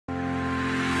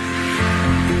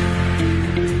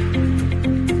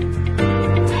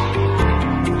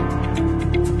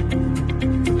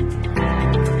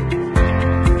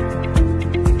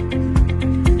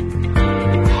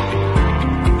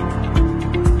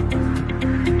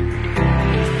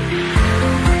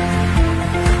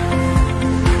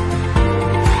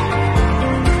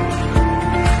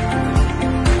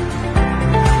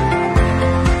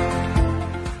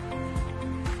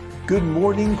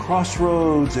morning,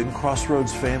 Crossroads and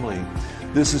Crossroads family.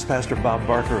 This is Pastor Bob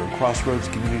Barker of Crossroads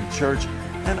Community Church,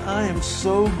 and I am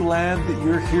so glad that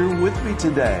you're here with me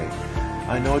today.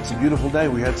 I know it's a beautiful day.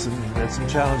 We had some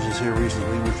challenges here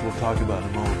recently, which we'll talk about in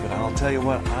a moment, but I'll tell you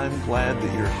what, I'm glad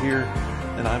that you're here,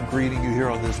 and I'm greeting you here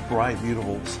on this bright,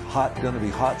 beautiful, going to be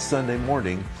hot Sunday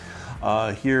morning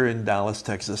here in Dallas,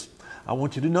 Texas. I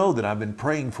want you to know that I've been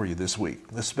praying for you this week,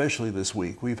 especially this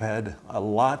week. We've had a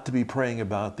lot to be praying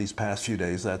about these past few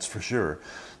days, that's for sure.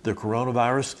 The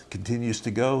coronavirus continues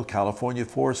to go. California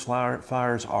forest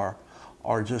fires are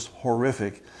just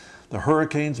horrific. The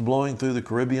hurricanes blowing through the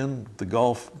Caribbean, the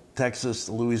Gulf, Texas,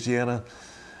 Louisiana.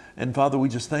 And Father, we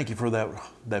just thank you for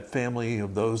that family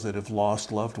of those that have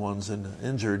lost loved ones and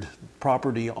injured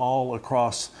property all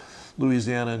across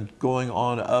Louisiana and going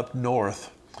on up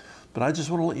north. But I just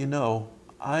want to let you know,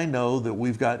 I know that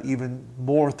we've got even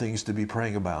more things to be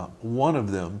praying about. One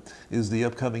of them is the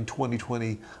upcoming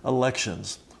 2020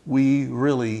 elections. We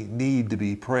really need to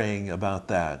be praying about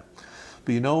that.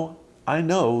 But you know, I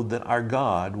know that our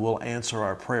God will answer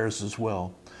our prayers as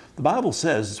well. The Bible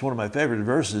says, it's one of my favorite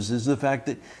verses, is the fact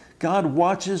that God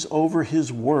watches over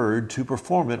His word to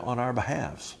perform it on our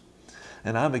behalves.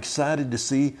 And I'm excited to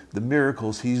see the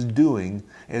miracles He's doing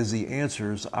as He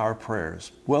answers our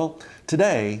prayers. Well,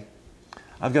 today,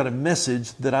 I've got a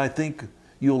message that I think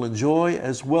you'll enjoy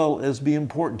as well as be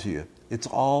important to you. It's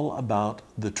all about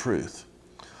the truth.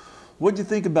 What do you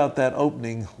think about that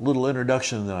opening little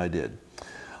introduction that I did?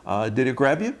 Did it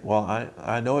grab you? Well,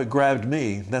 I know it grabbed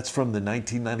me. That's from the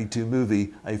 1992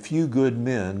 movie, A Few Good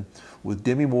Men, with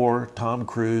Demi Moore, Tom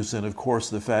Cruise, and of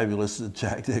course the fabulous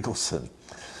Jack Nicholson.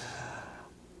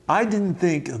 I didn't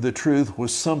think the truth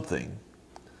was something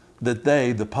that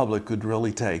the public, could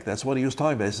really take. That's what he was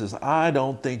talking about. He says, I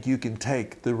don't think you can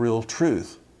take the real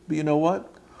truth. But you know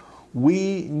what?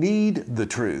 We need the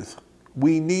truth.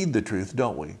 We need the truth,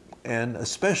 don't we? And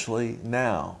especially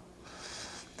now.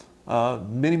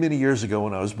 Many, many years ago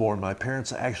when I was born, my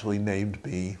parents actually named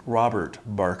me Robert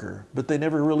Barker, but they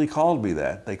never really called me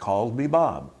that. They called me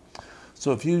Bob.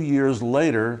 So a few years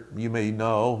later, you may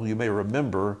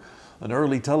remember, an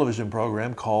early television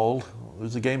program it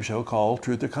was a game show called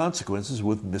Truth or Consequences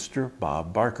with Mr.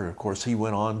 Bob Barker. Of course, he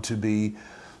went on to be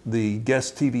the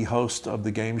guest TV host of the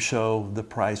game show The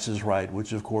Price is Right,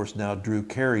 which of course now Drew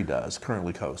Carey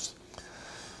currently hosts.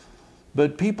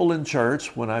 But people in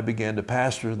church, when I began to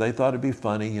pastor, they thought it'd be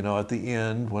funny, at the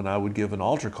end when I would give an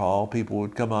altar call, people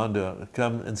would come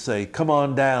and say, "Come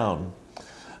on down."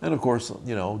 And of course,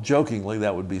 jokingly,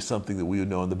 that would be something that we would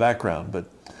know in the background. But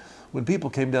when people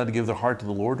came down to give their heart to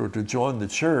the Lord or to join the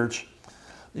church,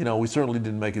 we certainly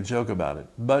didn't make a joke about it.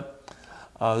 But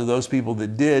those people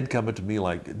that did come up to me,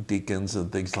 like deacons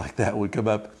and things like that, would come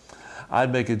up,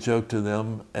 I'd make a joke to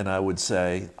them and I would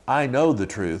say, I know the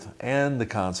truth and the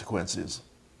consequences.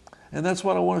 And that's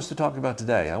what I want us to talk about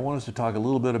today. I want us to talk a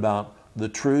little bit about the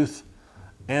truth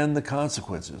and the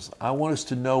consequences. I want us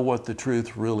to know what the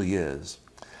truth really is.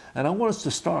 And I want us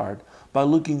to start by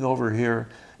looking over here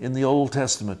in the Old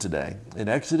Testament today. In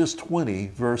Exodus 20,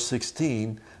 verse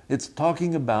 16, it's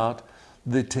talking about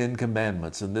the Ten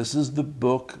Commandments. And this is the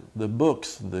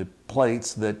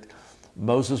plates that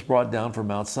Moses brought down from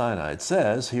Mount Sinai. It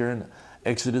says here in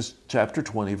Exodus chapter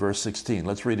 20, verse 16.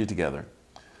 Let's read it together.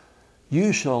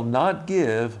 You shall not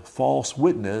give false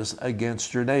witness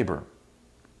against your neighbor.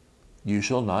 You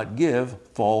shall not give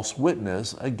false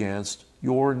witness against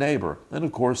your neighbor. And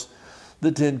of course,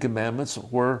 the Ten Commandments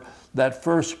were that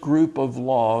first group of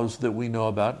laws that we know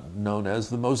about, known as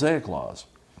the Mosaic laws.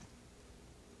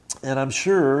 And I'm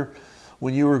sure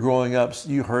when you were growing up,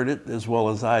 you heard it as well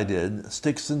as I did.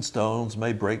 Sticks and stones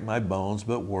may break my bones,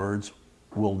 but words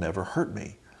will never hurt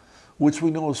me, which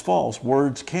we know is false.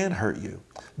 Words can hurt you.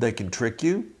 They can trick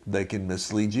you. They can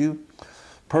mislead you.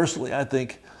 Personally, I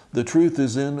think the truth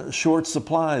is in short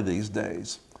supply these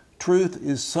days. Truth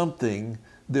is something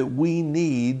that we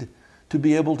need to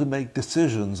be able to make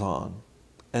decisions on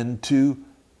and to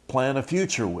plan a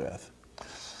future with.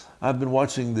 I've been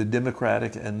watching the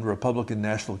Democratic and Republican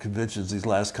national conventions these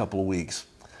last couple of weeks,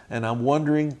 and I'm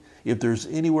wondering if there's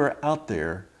anyone out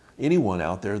there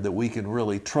that we can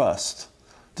really trust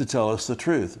to tell us the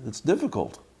truth. It's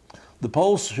difficult. The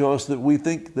polls show us that we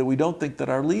don't think that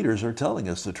our leaders are telling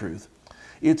us the truth.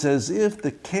 It's as if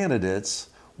the candidates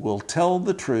will tell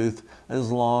the truth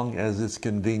as long as it's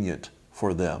convenient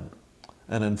for them.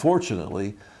 And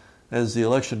unfortunately, as the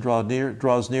election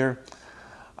draws near,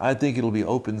 I think it'll be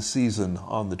open season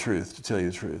on the truth, to tell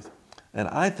you the truth. And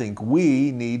I think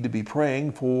we need to be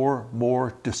praying for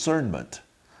more discernment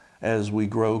as we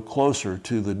grow closer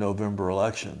to the November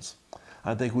elections.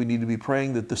 I think we need to be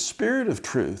praying that the Spirit of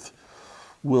truth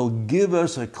will give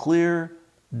us a clear,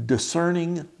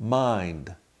 discerning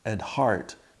mind and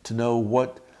heart to know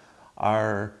what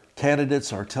our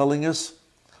candidates are telling us,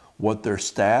 what their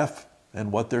staff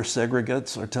and what their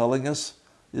segregates are telling us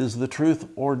is the truth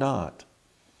or not.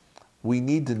 We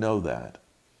need to know that.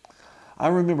 I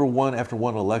remember after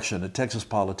one election, a Texas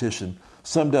politician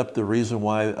summed up the reason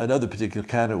why another particular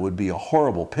candidate would be a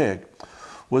horrible pick,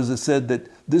 was it said that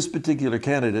this particular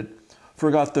candidate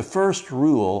forgot the first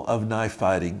rule of knife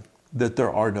fighting, that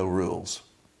there are no rules.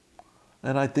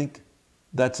 And I think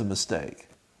that's a mistake.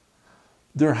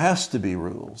 There has to be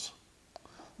rules.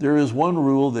 There is one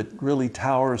rule that really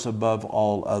towers above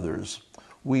all others.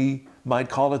 We might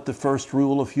call it the first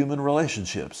rule of human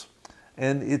relationships.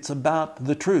 And it's about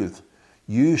the truth.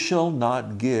 You shall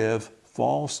not give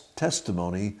false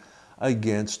testimony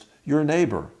against your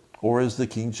neighbor. Or as the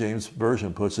King James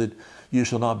Version puts it, you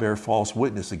shall not bear false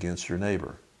witness against your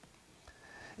neighbor.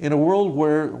 In a world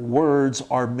where words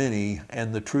are many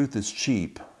and the truth is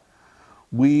cheap,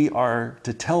 we are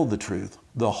to tell the truth,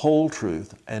 the whole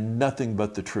truth, and nothing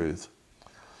but the truth.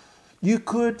 You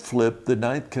could flip the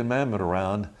 9th commandment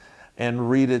around and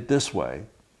read it this way.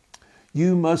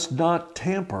 You must not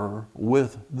tamper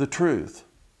with the truth.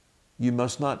 You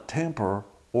must not tamper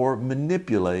or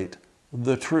manipulate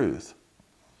the truth.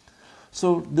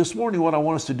 So this morning what I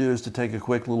want us to do is to take a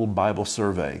quick little Bible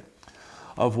survey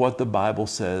of what the Bible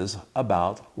says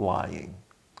about lying.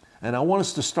 And I want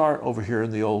us to start over here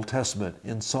in the Old Testament.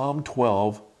 In Psalm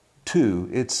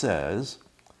 12:2, it says,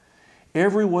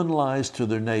 everyone lies to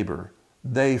their neighbor.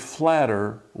 They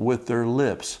flatter with their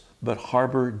lips, but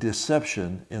harbor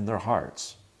deception in their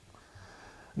hearts.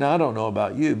 Now, I don't know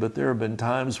about you, but there have been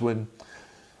times when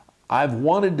I've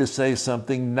wanted to say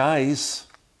something nice,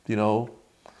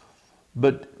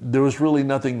 but there was really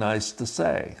nothing nice to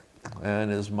say.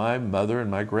 And as my mother and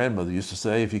my grandmother used to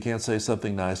say, if you can't say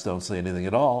something nice, don't say anything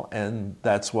at all. And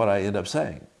that's what I end up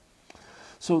saying.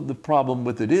 So the problem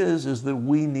with it is that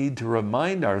we need to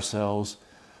remind ourselves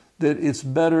that it's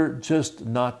better just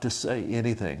not to say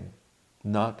anything.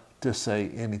 Not to say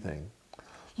anything.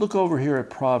 Look over here at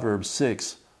Proverbs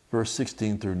 6, verse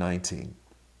 16 through 19.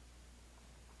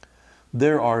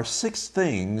 There are 6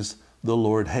 things the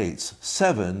Lord hates,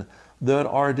 7 that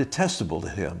are detestable to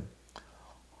him.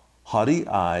 Haughty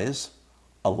eyes,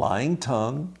 a lying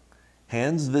tongue,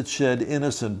 hands that shed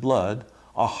innocent blood,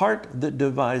 a heart that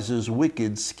devises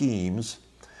wicked schemes,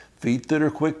 feet that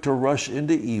are quick to rush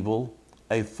into evil,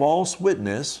 a false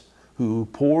witness who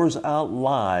pours out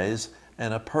lies,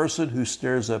 and a person who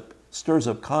stirs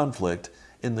up conflict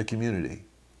in the community.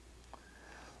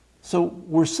 So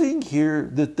we're seeing here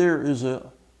that there is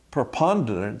a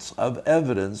preponderance of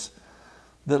evidence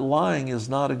that lying is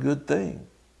not a good thing.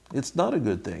 It's not a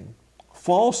good thing.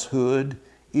 Falsehood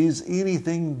is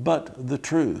anything but the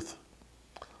truth.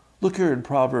 Look here in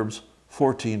Proverbs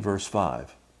 14, verse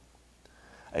 5.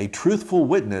 A truthful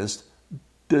witness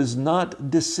does not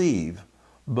deceive,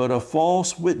 but a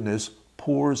false witness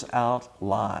pours out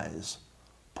lies.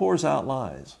 Pours out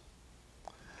lies.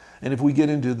 And if we get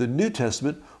into the New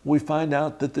Testament, we find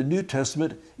out that the New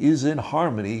Testament is in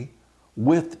harmony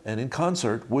with and in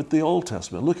concert with the Old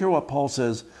Testament. Look here what Paul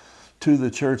says to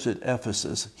the church at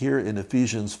Ephesus, here in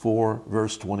Ephesians 4,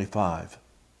 verse 25.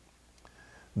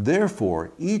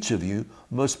 Therefore, each of you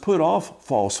must put off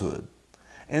falsehood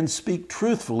and speak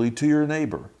truthfully to your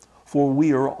neighbor, for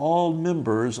we are all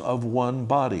members of one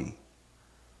body.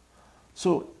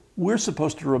 So we're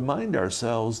supposed to remind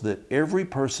ourselves that every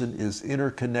person is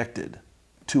interconnected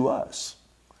to us.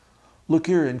 Look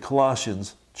here in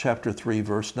Colossians chapter 3,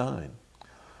 verse 9.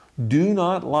 Do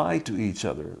not lie to each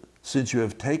other, since you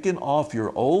have taken off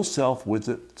your old self with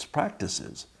its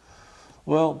practices.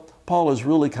 Well, Paul is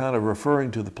really kind of referring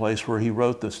to the place where he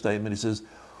wrote this statement. He says,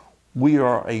 we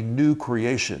are a new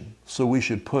creation, so we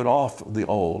should put off the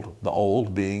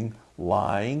old being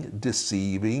lying,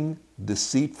 deceiving,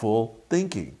 deceitful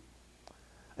thinking,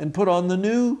 and put on the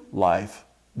new life,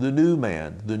 the new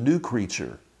man, the new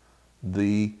creature,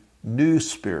 the new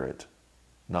spirit,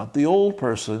 not the old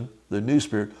person, the new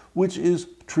spirit, which is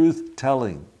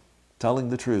truth-telling, telling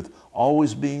the truth,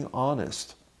 always being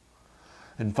honest.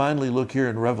 And finally, look here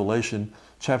in Revelation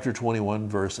chapter 21,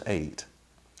 verse 8.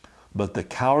 But the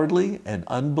cowardly and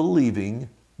unbelieving,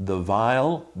 the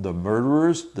vile, the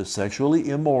murderers, the sexually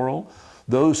immoral,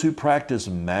 those who practice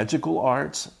magical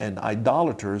arts and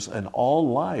idolaters and all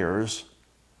liars,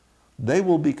 they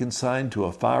will be consigned to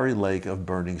a fiery lake of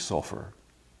burning sulfur.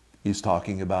 He's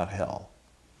talking about hell.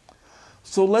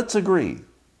 So let's agree,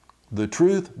 the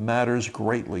truth matters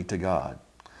greatly to God.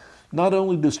 Not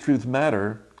only does truth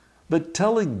matter, but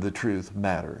telling the truth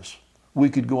matters. We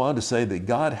could go on to say that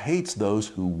God hates those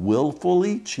who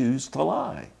willfully choose to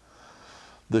lie.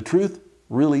 The truth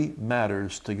really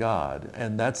matters to God,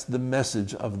 and that's the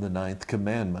message of the ninth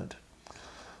commandment.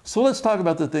 So let's talk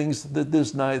about the things that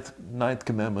this ninth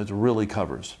commandment really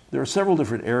covers. There are several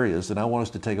different areas, and I want us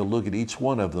to take a look at each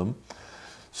one of them.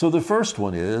 So the first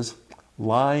one is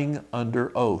lying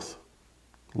under oath.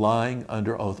 Lying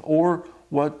under oath, or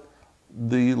what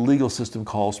the legal system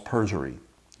calls perjury.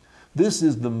 This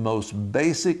is the most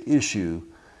basic issue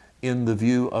in the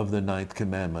view of the ninth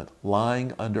commandment,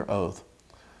 lying under oath.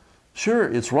 Sure,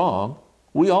 it's wrong.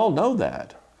 We all know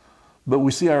that. But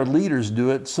we see our leaders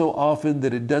do it so often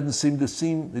that it doesn't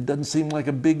seem like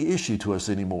a big issue to us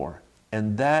anymore.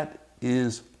 And that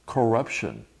is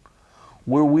corruption,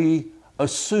 where we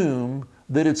assume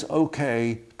that it's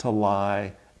okay to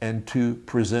lie and to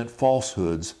present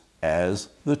falsehoods as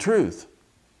the truth.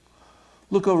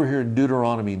 Look over here in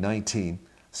Deuteronomy 19,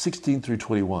 16 through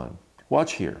 21.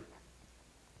 Watch here.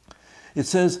 It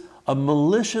says, "A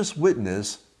malicious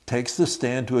witness takes the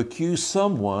stand to accuse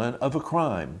someone of a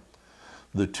crime.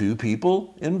 The two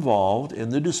people involved in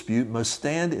the dispute must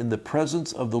stand in the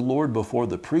presence of the Lord before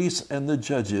the priests and the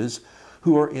judges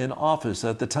who are in office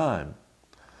at the time.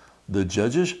 The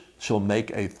judges shall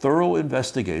make a thorough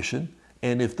investigation,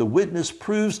 and if the witness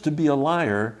proves to be a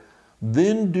liar,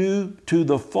 then do to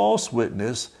the false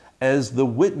witness as the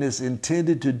witness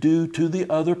intended to do to the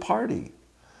other party.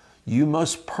 You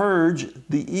must purge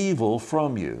the evil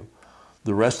from you.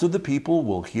 The rest of the people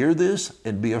will hear this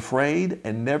and be afraid,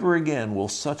 and never again will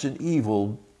such an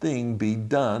evil thing be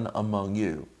done among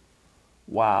you."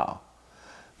 Wow.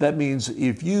 That means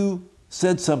if you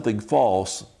said something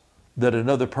false that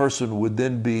another person would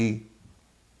then be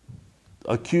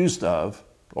accused of,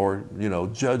 or,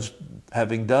 judged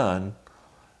having done,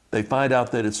 they find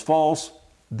out that it's false,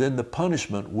 then the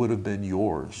punishment would have been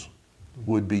yours,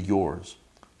 would be yours.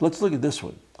 Let's look at this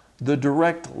one. The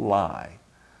direct lie.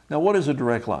 Now, what is a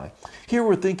direct lie? Here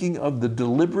we're thinking of the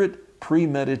deliberate,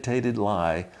 premeditated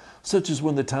lie, such as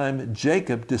when the time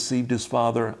Jacob deceived his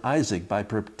father Isaac by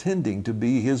pretending to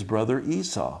be his brother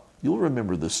Esau. You'll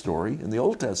remember this story in the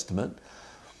Old Testament.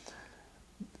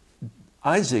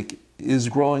 Isaac is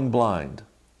growing blind.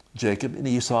 Jacob and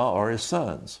Esau are his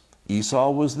sons.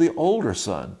 Esau was the older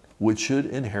son, which should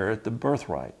inherit the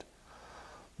birthright.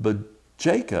 But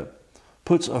Jacob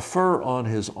puts a fur on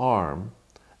his arm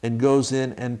and goes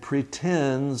in and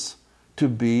pretends to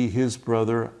be his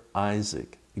brother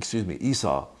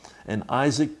Esau. And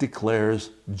Isaac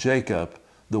declares Jacob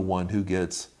the one who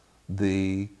gets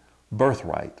the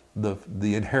birthright,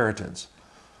 the inheritance.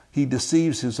 He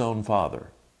deceives his own father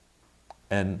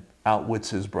and outwits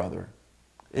his brother.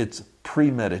 It's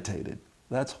premeditated.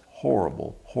 That's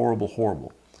horrible, horrible,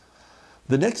 horrible.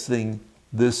 The next thing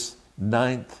this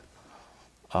ninth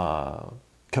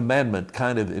commandment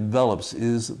kind of envelops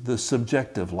is the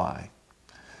subjective lie.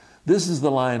 This is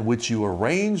the lie in which you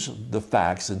arrange the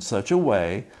facts in such a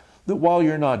way that while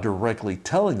you're not directly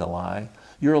telling a lie,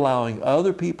 you're allowing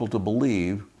other people to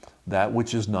believe that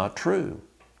which is not true.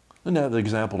 Another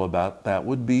example about that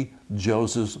would be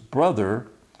Joseph's brother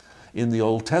in the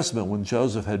Old Testament. When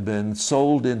Joseph had been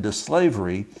sold into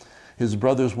slavery, his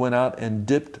brothers went out and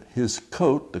dipped his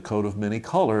coat, the coat of many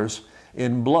colors,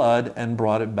 in blood and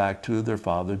brought it back to their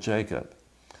father Jacob.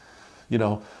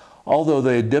 Although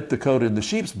they had dipped the coat in the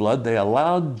sheep's blood, they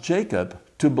allowed Jacob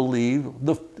to believe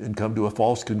and come to a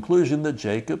false conclusion that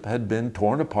Jacob had been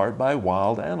torn apart by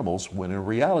wild animals, when in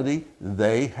reality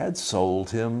they had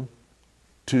sold him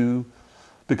to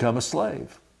become a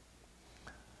slave.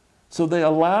 So they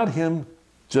allowed him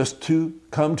just to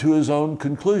come to his own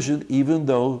conclusion, even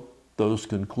though those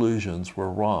conclusions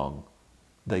were wrong.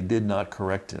 They did not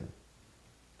correct him.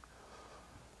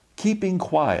 Keeping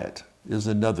quiet is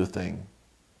another thing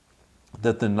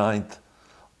that the ninth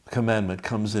commandment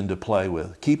comes into play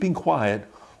with. Keeping quiet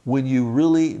when you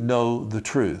really know the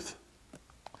truth.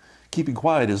 Keeping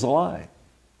quiet is a lie,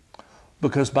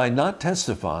 because by not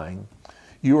testifying,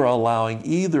 you are allowing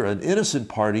either an innocent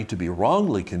party to be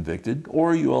wrongly convicted,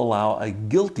 or you allow a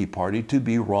guilty party to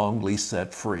be wrongly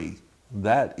set free.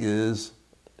 That's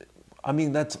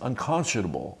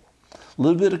unconscionable.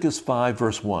 Leviticus 5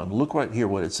 verse 1, look right here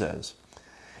what it says.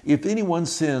 "If anyone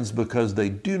sins because they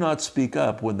do not speak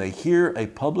up when they hear a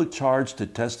public charge to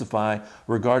testify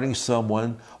regarding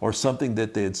someone or something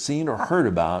that they had seen or heard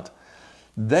about,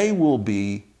 they will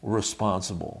be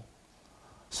responsible."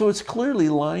 So it's clearly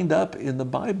lined up in the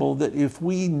Bible that if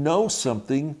we know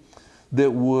something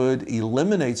that would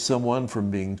eliminate someone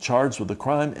from being charged with a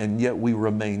crime and yet we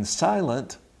remain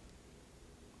silent,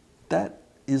 that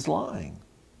is lying.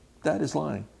 That is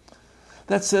lying.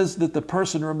 That says that the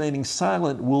person remaining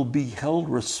silent will be held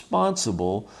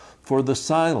responsible for the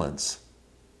silence.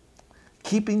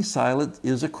 Keeping silent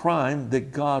is a crime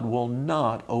that God will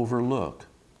not overlook.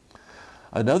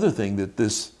 Another thing that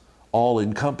this all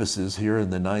encompasses here in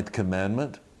the 9th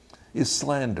commandment is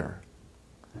slander.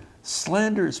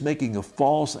 Slander is making a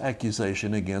false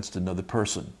accusation against another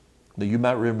person. Now, you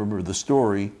might remember the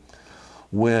story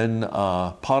when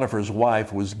Potiphar's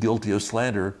wife was guilty of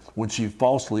slander when she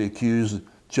falsely accused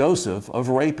Joseph of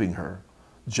raping her.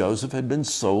 Joseph had been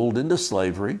sold into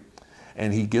slavery,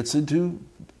 and he gets into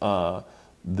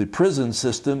the prison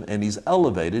system, and he's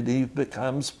elevated. He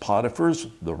becomes Potiphar's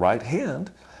the right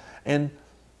hand, and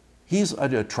he's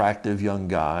an attractive young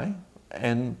guy,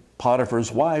 and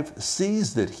Potiphar's wife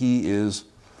sees that he is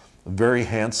very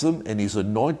handsome and he's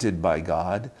anointed by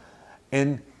God,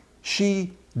 and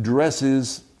she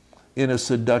dresses in a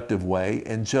seductive way,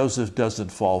 and Joseph doesn't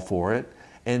fall for it,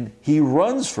 and he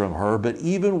runs from her, but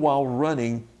even while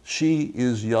running, she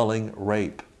is yelling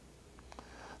rape.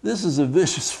 This is a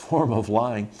vicious form of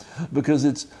lying because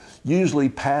it's usually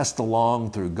passed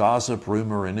along through gossip,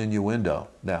 rumor, and innuendo.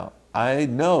 Now, I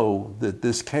know that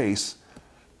this case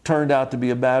turned out to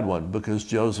be a bad one because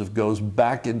Joseph goes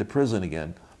back into prison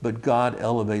again, but God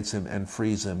elevates him and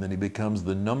frees him, and he becomes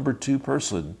the number 2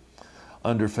 person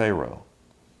under Pharaoh.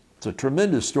 It's a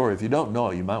tremendous story. If you don't know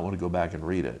it, you might want to go back and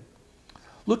read it.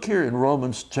 Look here in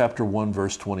Romans chapter 1,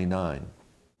 verse 29.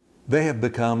 They have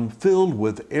become filled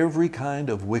with every kind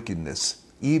of wickedness,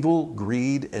 evil,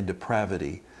 greed, and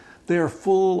depravity. They are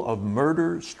full of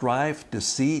murder, strife,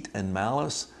 deceit, and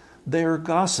malice. They are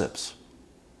gossips.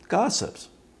 Gossips.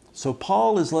 So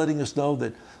Paul is letting us know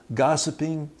that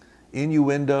gossiping,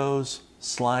 innuendos,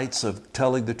 slights of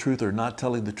telling the truth or not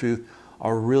telling the truth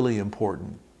are really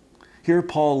important. Here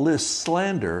Paul lists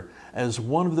slander as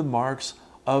one of the marks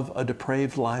of a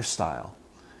depraved lifestyle.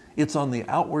 It's the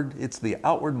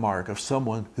outward mark of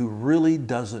someone who really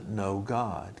doesn't know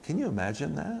God. Can you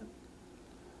imagine that?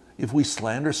 If we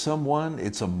slander someone,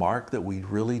 it's a mark that we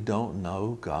really don't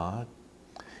know God.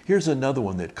 Here's another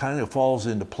one that kind of falls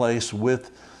into place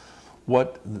with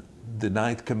what the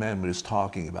 9th commandment is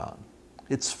talking about.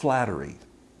 It's flattery.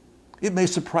 It may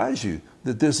surprise you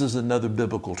that this is another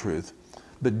biblical truth,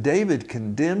 but David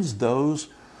condemns those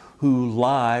who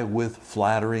lie with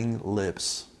flattering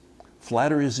lips.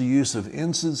 Flattery is the use of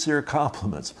insincere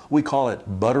compliments. We call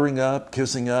it buttering up,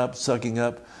 kissing up, sucking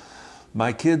up.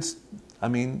 My kids,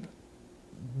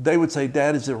 they would say,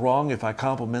 "Dad, is it wrong if I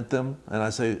compliment them?" And I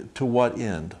say, "To what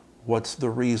end? What's the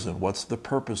reason? What's the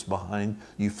purpose behind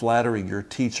you flattering your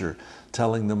teacher,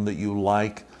 telling them that you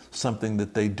like something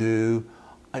that they do?"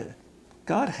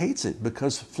 God hates it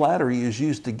because flattery is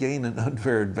used to gain an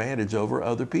unfair advantage over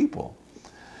other people.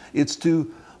 It's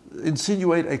to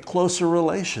insinuate a closer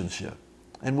relationship,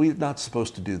 and we're not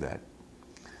supposed to do that.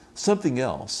 Something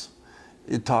else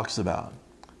it talks about,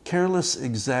 careless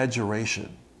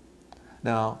exaggeration.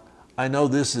 Now, I know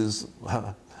this is,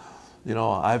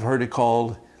 I've heard it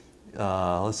called,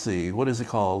 what is it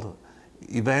called?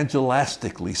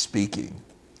 Evangelistically speaking.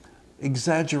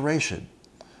 Exaggeration.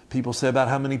 People say about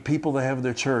how many people they have in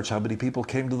their church, how many people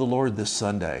came to the Lord this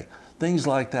Sunday, things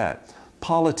like that.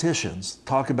 Politicians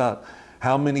talk about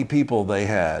how many people they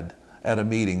had at a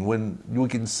meeting when we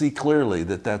can see clearly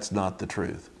that that's not the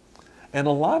truth. And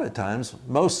a lot of times,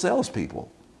 most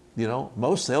salespeople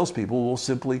will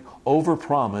simply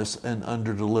overpromise and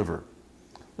underdeliver.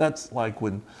 That's like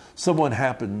when someone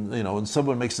when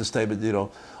someone makes a statement,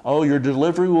 "Oh, your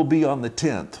delivery will be on the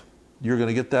 10th. You're going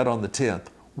to get that on the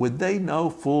 10th. Would they know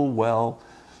full well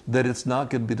that it's not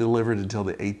going to be delivered until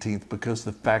the 18th because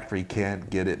the factory can't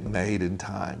get it made in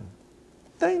time?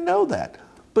 They know that.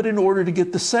 But in order to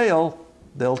get the sale,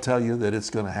 they'll tell you that it's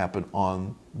going to happen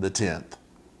on the 10th.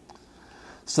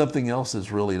 Something else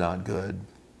that's really not good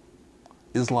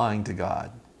is lying to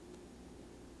God.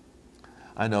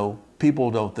 I know people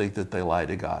don't think that they lie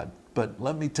to God, but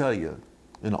let me tell you,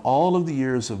 in all of the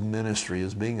years of ministry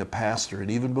as being a pastor, and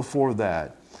even before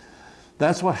that,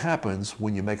 that's what happens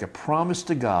when you make a promise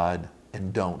to God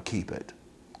and don't keep it.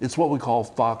 It's what we call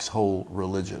foxhole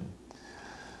religion.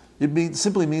 It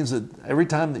simply means that every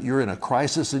time that you're in a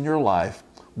crisis in your life,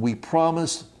 we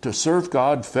promise to serve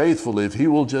God faithfully if He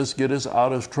will just get us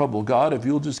out of trouble. God, if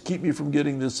you'll just keep me from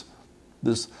getting this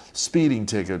speeding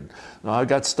ticket. Now, I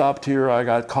got stopped here, I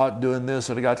got caught doing this,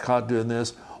 and I got caught doing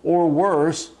this. Or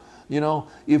worse,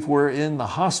 if we're in the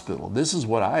hospital. This is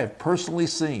what I have personally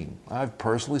seen. I've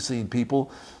personally seen people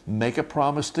make a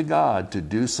promise to God to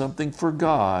do something for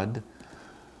God.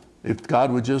 If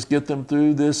God would just get them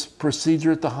through this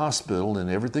procedure at the hospital and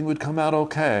everything would come out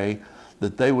okay,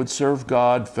 that they would serve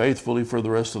God faithfully for the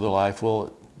rest of their life.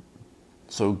 Well,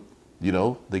 so,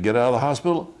 they get out of the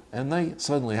hospital and they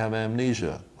suddenly have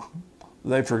amnesia.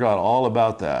 They forgot all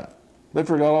about that. They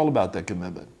forgot all about that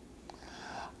commitment.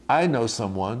 I know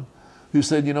someone who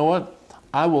said, you know what?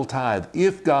 I will tithe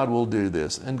if God will do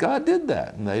this. And God did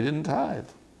that, and they didn't tithe.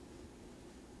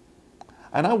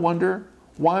 And I wonder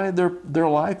why their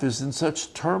life is in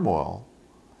such turmoil.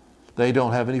 They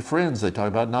don't have any friends. They talk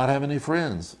about not having any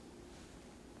friends.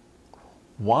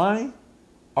 Why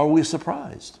are we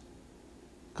surprised?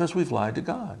 Because we've lied to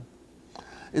God.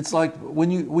 It's like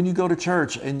when you go to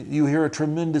church and you hear a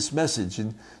tremendous message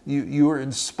and you are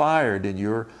inspired and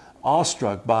you're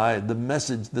awestruck by the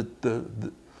message that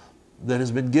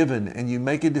has been given, and you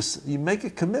make a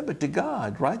commitment to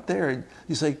God right there. And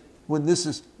you say, when this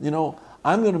is,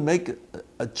 I'm going to make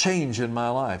a change in my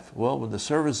life. Well, when the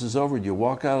service is over, you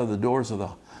walk out of the doors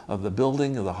of the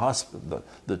building, of the hospital,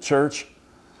 the church,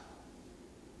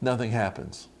 nothing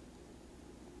happens.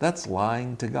 That's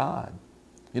lying to God.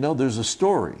 There's a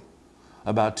story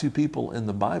about two people in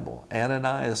the Bible,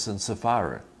 Ananias and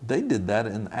Sapphira. They did that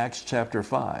in Acts chapter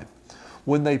 5.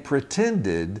 When they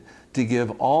pretended to give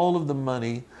all of the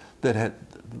money that had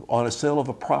on a sale of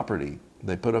a property.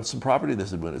 They put up some property. They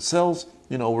said, when it sells,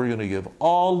 we're going to give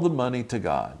all the money to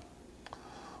God.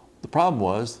 The problem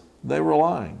was they were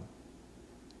lying.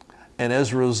 And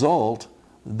as a result,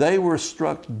 they were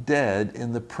struck dead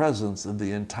in the presence of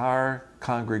the entire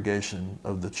congregation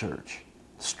of the church.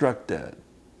 Struck dead.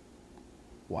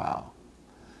 Wow.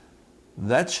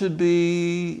 That should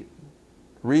be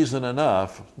reason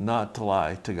enough not to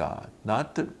lie to God,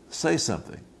 not to say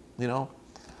something.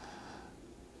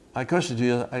 I question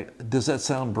you, does that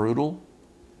sound brutal?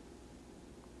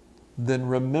 Then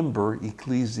remember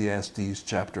Ecclesiastes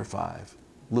chapter 5.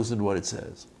 Listen to what it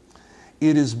says.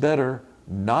 It is better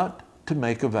not to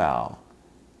make a vow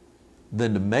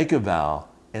than to make a vow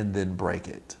and then break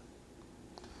it.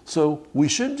 So we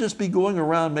shouldn't just be going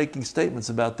around making statements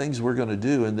about things we're going to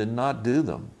do and then not do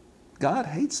them. God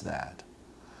hates that.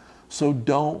 So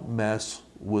don't mess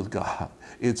with God.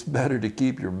 It's better to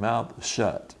keep your mouth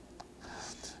shut.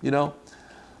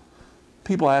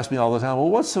 People ask me all the time, well,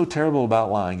 what's so terrible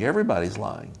about lying? Everybody's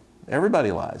lying.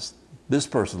 Everybody lies. This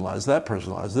person lies. That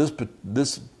person lies.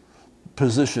 This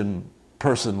position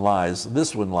person lies.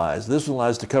 This one lies. This one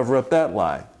lies to cover up that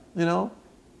lie.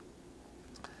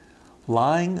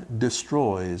 Lying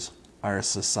destroys our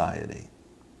society.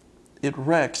 It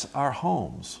wrecks our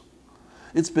homes.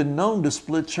 It's been known to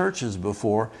split churches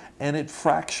before, and it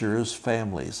fractures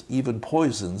families, even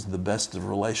poisons the best of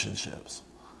relationships.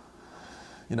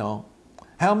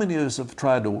 How many of us have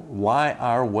tried to lie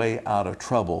our way out of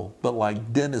trouble, but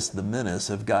like Dennis the Menace,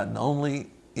 have gotten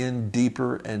only in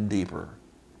deeper and deeper?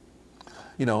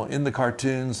 In the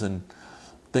cartoons and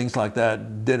things like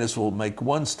that, Dennis will make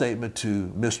one statement to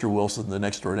Mr. Wilson, the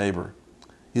next door neighbor.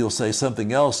 He'll say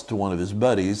something else to one of his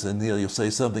buddies, and he'll say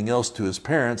something else to his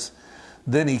parents.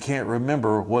 Then he can't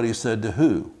remember what he said to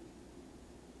who.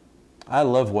 I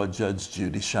love what Judge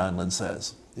Judy Scheindlin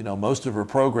says. Most of her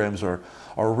programs are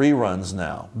reruns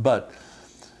now, but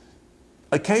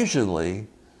occasionally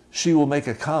she will make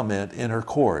a comment in her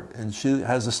court, and she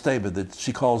has a statement that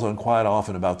she calls on quite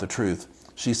often about the truth.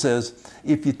 She says,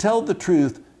 if you tell the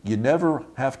truth, you never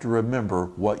have to remember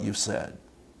what you said.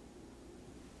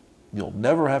 You'll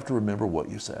never have to remember what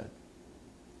you said.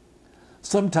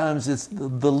 Sometimes it's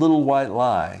the little white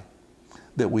lie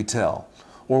that we tell,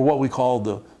 or what we call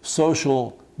the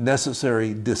social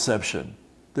necessary deception.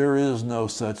 There is no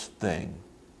such thing.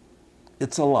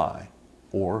 It's a lie,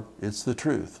 or it's the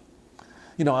truth.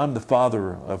 I'm the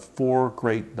father of 4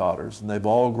 great daughters, and they've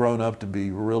all grown up to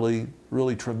be really,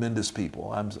 really tremendous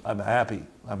people. I'm happy.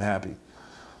 I'm happy.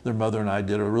 Their mother and I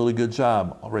did a really good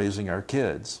job raising our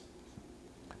kids.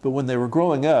 But when they were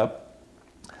growing up,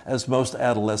 as most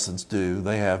adolescents do,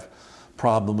 they have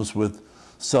problems with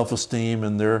self-esteem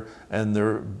and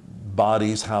their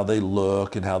bodies, how they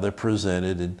look and how they're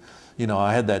presented. And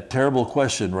I had that terrible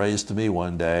question raised to me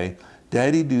one day,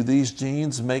 Daddy, do these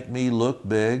jeans make me look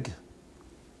big?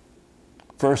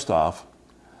 First off,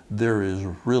 there is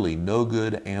really no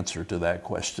good answer to that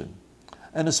question.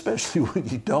 And especially when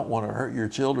you don't want to hurt your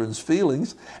children's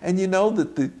feelings, and you know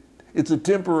that it's a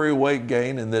temporary weight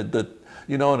gain, and that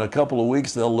in a couple of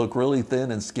weeks they'll look really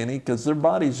thin and skinny because their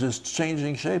body's just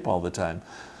changing shape all the time.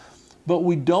 But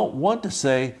we don't want to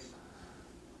say,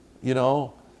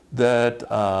 that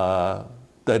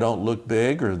they don't look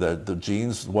big, or that the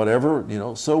genes, whatever,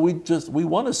 so we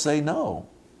want to say no.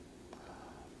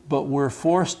 But we're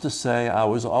forced to say, I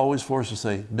was always forced to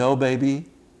say, no, baby,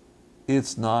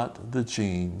 it's not the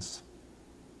genes.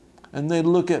 And they'd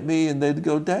look at me and they'd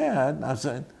go, Dad, I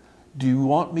said, do you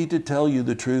want me to tell you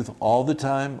the truth all the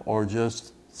time or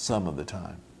just some of the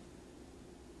time?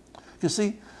 You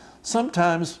see,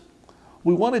 sometimes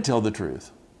we want to tell the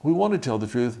truth. We want to tell the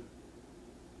truth,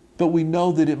 but we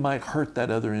know that it might hurt that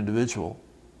other individual.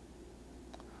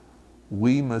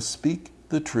 We must speak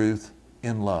the truth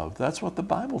in love. That's what the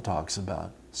Bible talks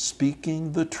about,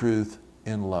 speaking the truth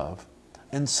in love.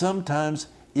 And sometimes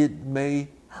it may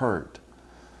hurt,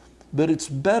 but it's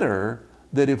better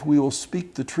that if we will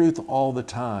speak the truth all the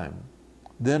time,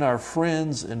 then our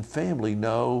friends and family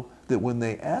know that when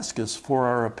they ask us for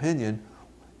our opinion,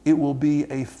 it will be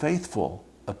a faithful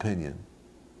opinion.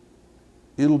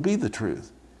 It'll be the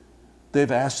truth.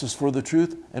 They've asked us for the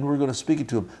truth, and we're going to speak it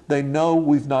to them. They know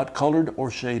we've not colored or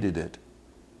shaded it.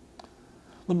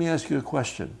 Let me ask you a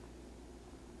question.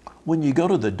 When you go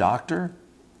to the doctor,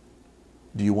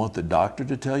 do you want the doctor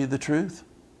to tell you the truth?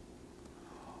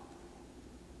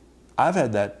 I've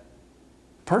had that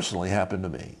personally happen to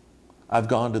me. I've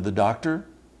gone to the doctor,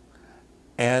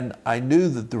 and I knew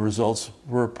that the results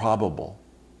were probable.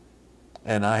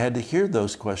 And I had to hear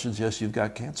those questions, yes, you've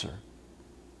got cancer.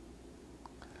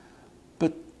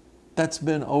 But that's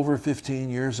been over 15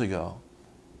 years ago.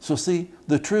 So see,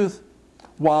 the truth,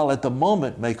 while at the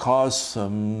moment may cause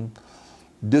some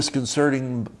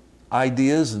disconcerting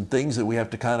ideas and things that we have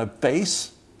to kind of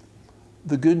face,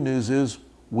 the good news is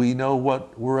we know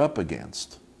what we're up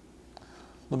against.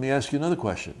 Let me ask you another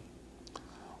question.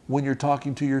 When you're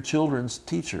talking to your children's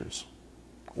teachers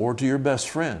or to your best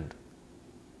friend,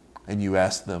 and you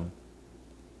ask them,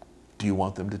 do you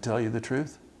want them to tell you the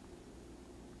truth?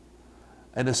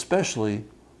 And especially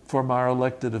from our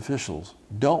elected officials,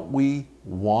 don't we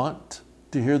want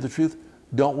to hear the truth?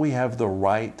 Don't we have the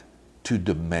right to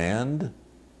demand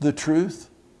the truth?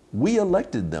 We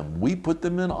elected them. We put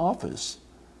them in office.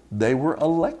 They were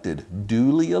elected,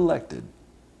 duly elected.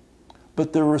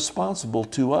 But they're responsible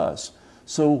to us.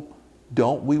 So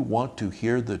don't we want to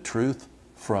hear the truth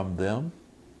from them?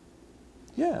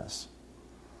 Yes.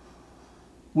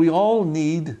 We all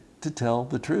need to tell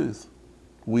the truth.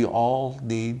 We all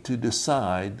need to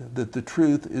decide that the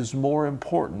truth is more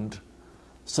important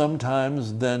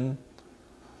sometimes than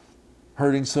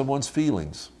hurting someone's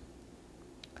feelings.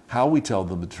 How we tell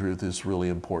them the truth is really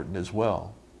important as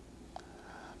well.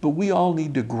 But we all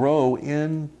need to grow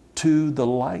into the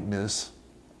likeness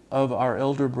of our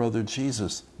elder brother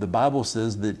Jesus. The Bible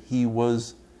says that he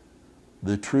was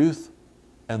the truth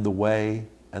and the way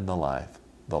and the life.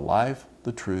 The life,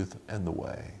 the truth, and the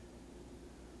way.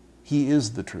 He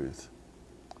is the truth.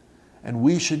 And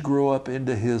we should grow up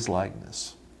into his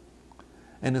likeness.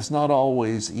 And it's not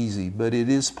always easy, but it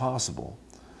is possible.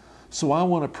 So I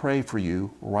want to pray for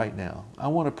you right now. I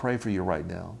want to pray for you right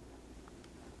now.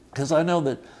 Because I know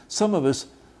that some of us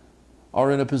are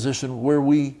in a position where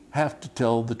we have to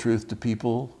tell the truth to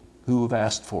people who have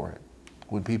asked for it.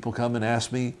 When people come and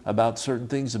ask me about certain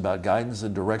things, about guidance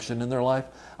and direction in their life,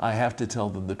 I have to tell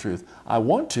them the truth. I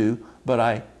want to, but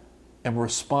I am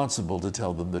responsible to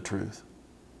tell them the truth.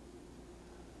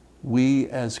 We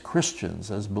as Christians,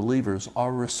 as believers,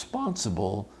 are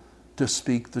responsible to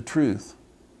speak the truth.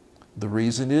 The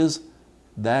reason is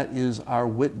that is our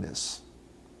witness.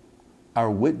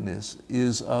 Our witness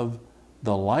is of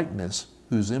the likeness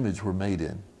whose image we're made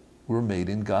in. We're made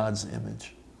in God's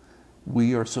image.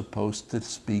 We are supposed to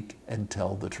speak and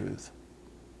tell the truth.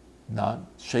 Not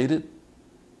shade it,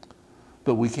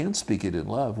 but we can speak it in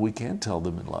love. We can tell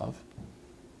them in love.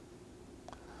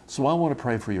 So I want to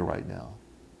pray for you right now.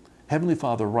 Heavenly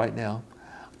Father, right now,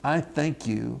 I thank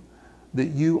you that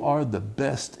you are the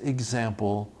best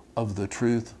example of the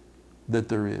truth that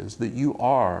there is, that you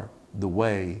are the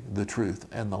way, the truth,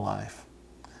 and the life.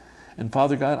 And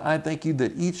Father God, I thank you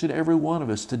that each and every one of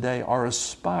us today are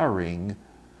aspiring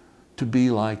to be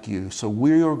like you. So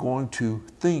we are going to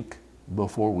think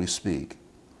before we speak.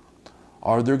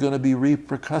 Are there going to be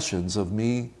repercussions of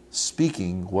me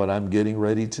speaking what I'm getting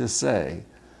ready to say?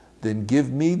 Then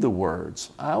give me the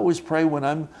words. I always pray when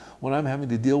I'm having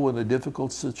to deal with a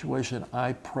difficult situation,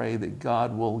 I pray that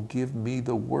God will give me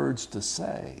the words to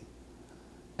say.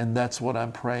 And that's what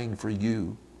I'm praying for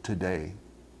you today.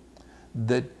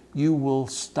 That you will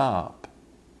stop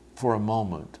for a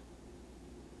moment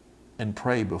and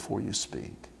pray before you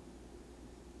speak.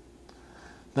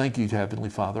 Thank you, Heavenly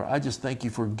Father. I just thank you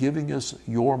for giving us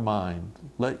your mind.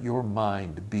 Let your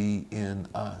mind be in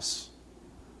us.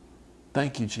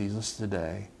 Thank you, Jesus,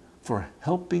 today for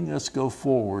helping us go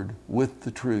forward with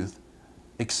the truth,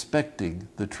 expecting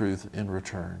the truth in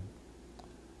return.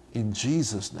 In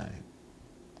Jesus' name,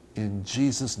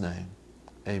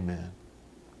 amen.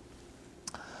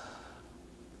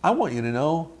 I want you to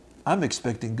know I'm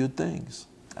expecting good things.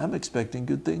 I'm expecting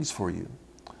good things for you.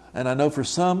 And I know for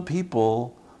some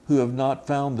people who have not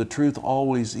found the truth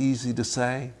always easy to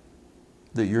say,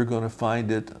 that you're going to find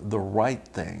it the right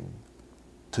thing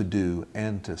to do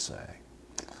and to say.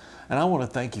 And I want to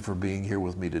thank you for being here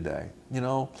with me today. You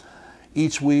know,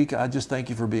 each week I just thank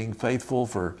you for being faithful,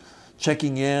 for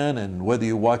checking in, and whether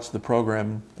you watch the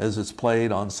program as it's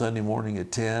played on Sunday morning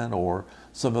at 10 or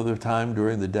some other time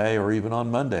during the day or even on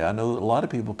Monday. I know that a lot of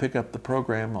people pick up the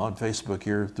program on Facebook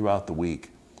here throughout the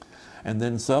week. And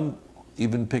then some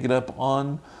even pick it up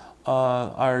on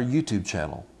our YouTube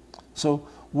channel. So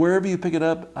wherever you pick it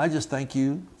up, I just thank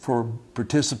you for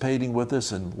participating with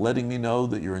us and letting me know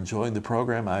that you're enjoying the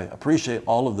program. I appreciate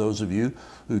all of those of you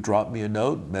who drop me a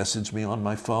note, message me on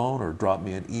my phone, or drop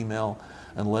me an email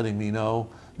and letting me know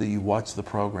that you watched the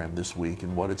program this week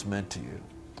and what it's meant to you.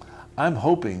 I'm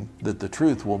hoping that the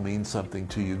truth will mean something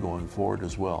to you going forward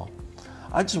as well.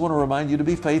 I just want to remind you to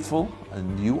be faithful,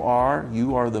 and you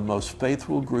are the most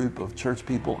faithful group of church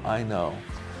people I know,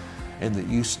 and that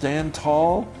you stand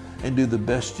tall and do the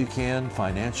best you can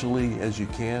financially as you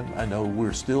can. I know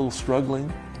we're still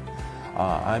struggling.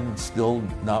 I'm still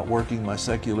not working my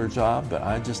secular job, but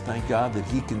I just thank God that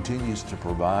He continues to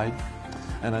provide,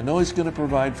 and I know He's going to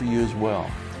provide for you as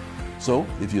well. So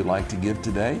if you'd like to give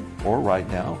today or right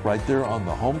now, right there on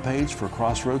the homepage for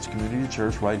Crossroads Community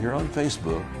Church right here on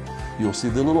Facebook, you'll see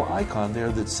the little icon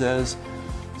there that says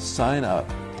sign up.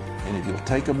 And if you'll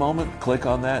take a moment, click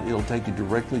on that, it'll take you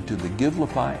directly to the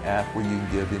Givelify app where you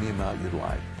can give any amount you'd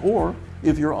like. Or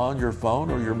if you're on your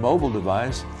phone or your mobile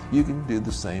device, you can do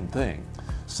the same thing.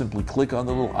 Simply click on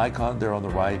the little icon there on the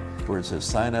right where it says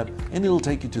sign up, and it'll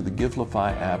take you to the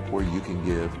Givelify app where you can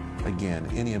give, again,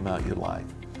 any amount you'd like.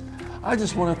 I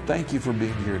just want to thank you for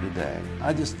being here today.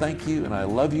 I just thank you and I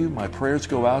love you. My prayers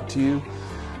go out to you.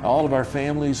 All of our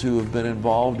families who have been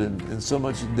involved in so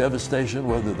much devastation,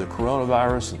 whether the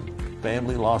coronavirus and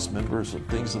family lost members and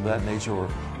things of that nature,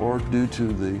 or due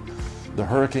to the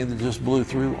hurricane that just blew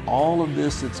through, all of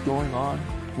this that's going on,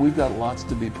 we've got lots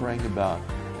to be praying about,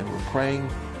 and we're praying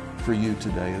for you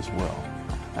today as well.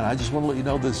 And I just want to let you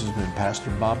know this has been Pastor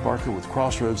Bob Barker with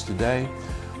Crossroads Today,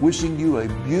 wishing you a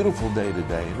beautiful day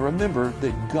today. And remember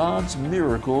that God's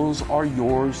miracles are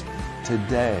yours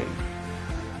today.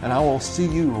 And I will see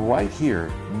you right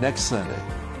here next Sunday.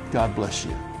 God bless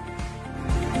you.